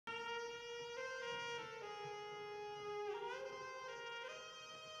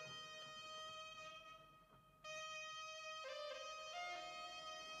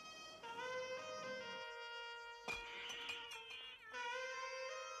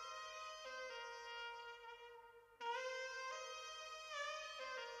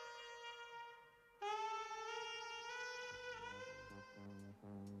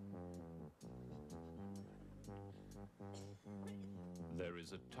There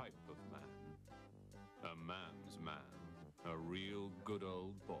is a type of man, a man's man, a real good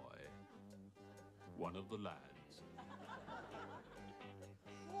old boy, one of the lads,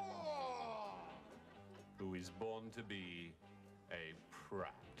 who is born to be a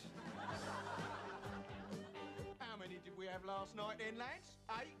prat. How many did we have last night then, lads?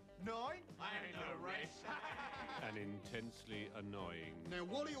 8, 9? And the rest. An intensely annoying, Now,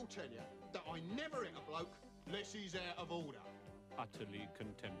 Wally will tell you that I never hit a bloke unless he's out of order. utterly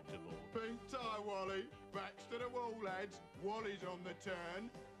contemptible. Pink tie, Wally. Backs to the wall, lads. Wally's on the turn.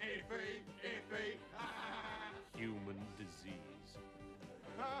 Iffy, iffy. Human disease.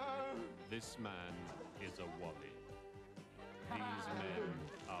 This man is a Wally. These men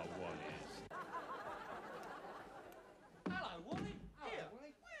are Wallies. Hello, Wally. Here.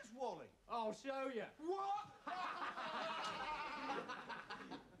 Wally. Where's Wally? I'll show you. What?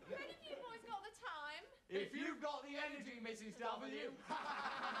 When have you boys got the time? If you've got the energy, Mrs. W. Now,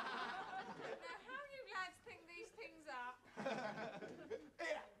 how you lads think these things up?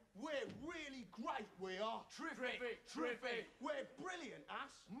 Here. We're really great, we are. Terrific, terrific. We're brilliant,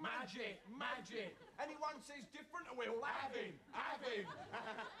 us. Magic, magic. Anyone says different and we'll have him, have him.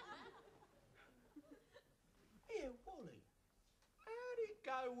 Here, Wally. How'd it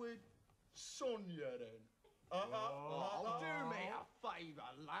go with Sonia, then? Do me a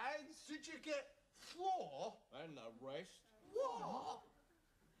favour, lads. Did you get floor? And the rest. What?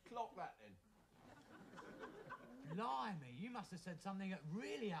 Clock that, then. Blimey, you must have said something that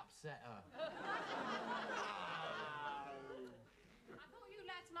really upset her. I thought you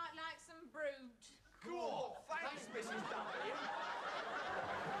lads might like some brute. Go on, thanks, Mrs. W.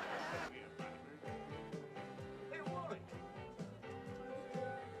 Hey, Wally.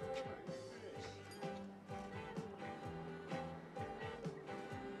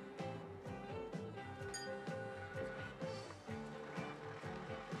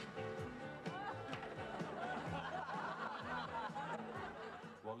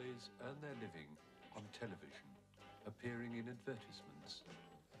 Wallies earn their living on television, appearing in advertisements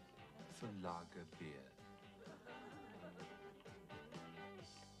for lager beer.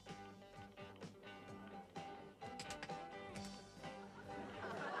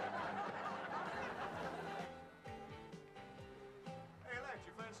 Hey, lads,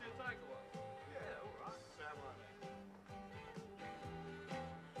 you fancy a takeaway? Yeah, all right. Sound like that.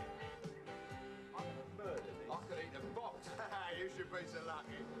 I'm gonna murder this. I could eat a box. You should be so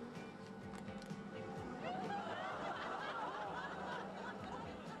lucky.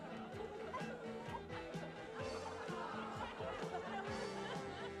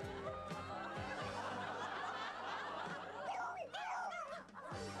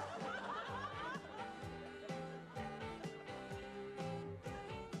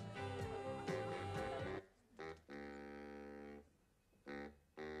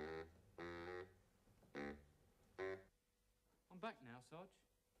 I'm back now, Sarge.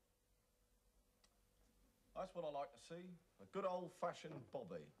 That's what I like to see. A good old-fashioned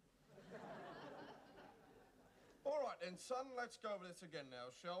bobby. All right then, son, let's go over this again now,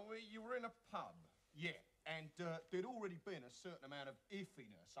 shall we? You were in a pub. Yeah, and there'd already been a certain amount of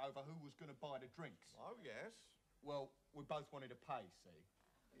iffiness over who was going to buy the drinks. Oh, yes. Well, we both wanted to pay, see?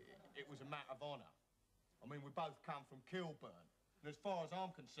 It was a matter of honour. I mean, we both come from Kilburn. And as far as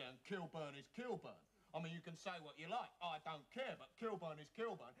I'm concerned, Kilburn is Kilburn. I mean, you can say what you like. I don't care, but Kilburn is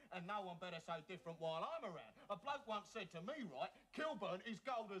Kilburn, and no one better say different while I'm around. A bloke once said to me, right, Kilburn is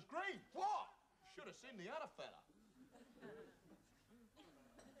gold as green. What? Should have seen the other fella.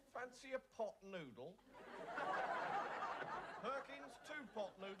 Fancy a pot noodle? Perkins, 2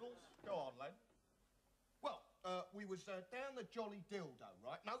 pot noodles. Go on, lad. Well, we was down the Jolly Dildo,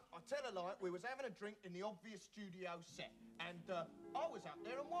 right? No, I tell a lie, we was having a drink in the obvious studio set, and I was up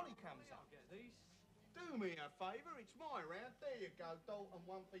there and Wally comes up. Get these. Do me a favour, it's my round. There you go, doll, and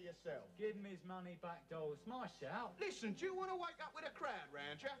one for yourself. Give him his money back, doll. It's my shout. Listen, do you want to wake up with a crowd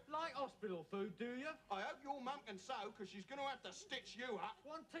round you? Like hospital food, do you? I hope your mum can sew, because she's going to have to stitch you up.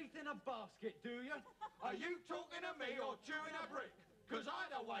 Want teeth in a basket, do you? Are you talking to me or chewing a brick? Because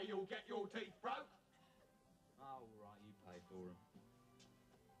either way you'll get your teeth broke. Oh, right, you pay for them.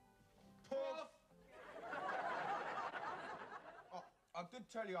 Puff! Oh, I did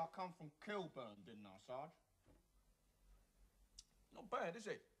tell you I come from Kilburn, didn't I, Sarge? Not bad, is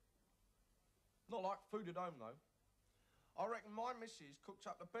it? Not like food at home, though. I reckon my missus cooks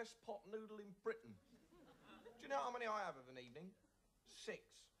up the best pot noodle in Britain. Do you know how many I have of an evening? 6.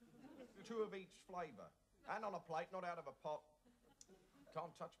 2 of each flavour. And on a plate, not out of a pot.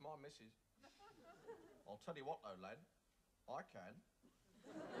 Can't touch my missus. I'll tell you what, though, lad. I can.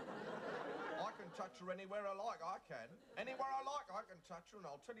 I can touch her anywhere I like, I can. Anywhere I like, I can touch her, and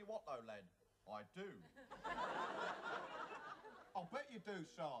I'll tell you what, though, lad, I do. I'll bet you do,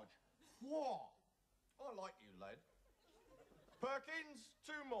 Sarge. What? I like you, lad. Perkins,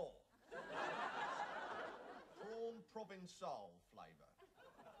 2 more. Prawn Provençal flavour.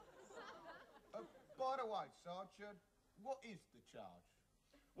 By the way, Sarge, what is the charge?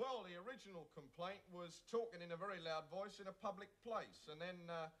 Well, the original complaint was talking in a very loud voice in a public place, and then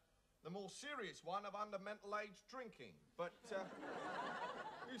the more serious one of under mental age drinking. But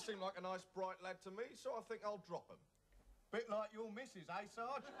you seem like a nice, bright lad to me, so I think I'll drop him. Bit like your missus, eh,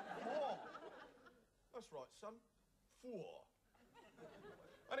 Sarge? 4. That's right, son. 4.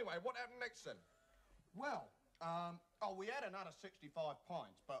 Anyway, what happened next then? Well, we had another 65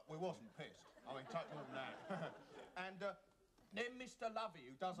 pints, but we wasn't pissed. I mean, take more than that. And then Mr. Lovey,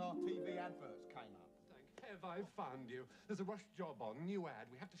 who does our TV adverts, came up. Thank heaven I found you. There's a rush job on, new ad.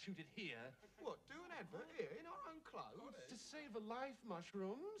 We have to shoot it here. What, do an advert here in our own clothes? To save a life,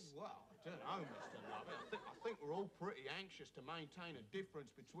 mushrooms. Well, I don't know, Mr. Lovett. I think we're all pretty anxious to maintain a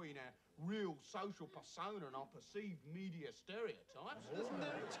difference between our real social persona and our perceived media stereotypes. There's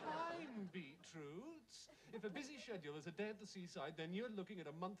no time, Beetroots. If a busy schedule is a day at the seaside, then you're looking at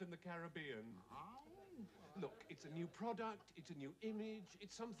a month in the Caribbean. Oh. Look, it's a new product, it's a new image,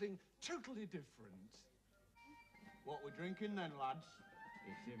 it's something totally different. What we drinking then, lads?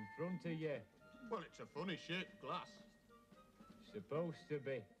 It's in front of you. Well, it's a funny shaped glass. Supposed to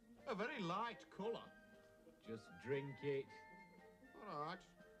be. A very light colour. Just drink it. All right.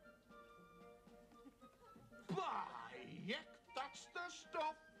 By heck, that's the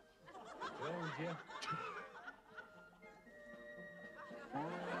stuff. Told you.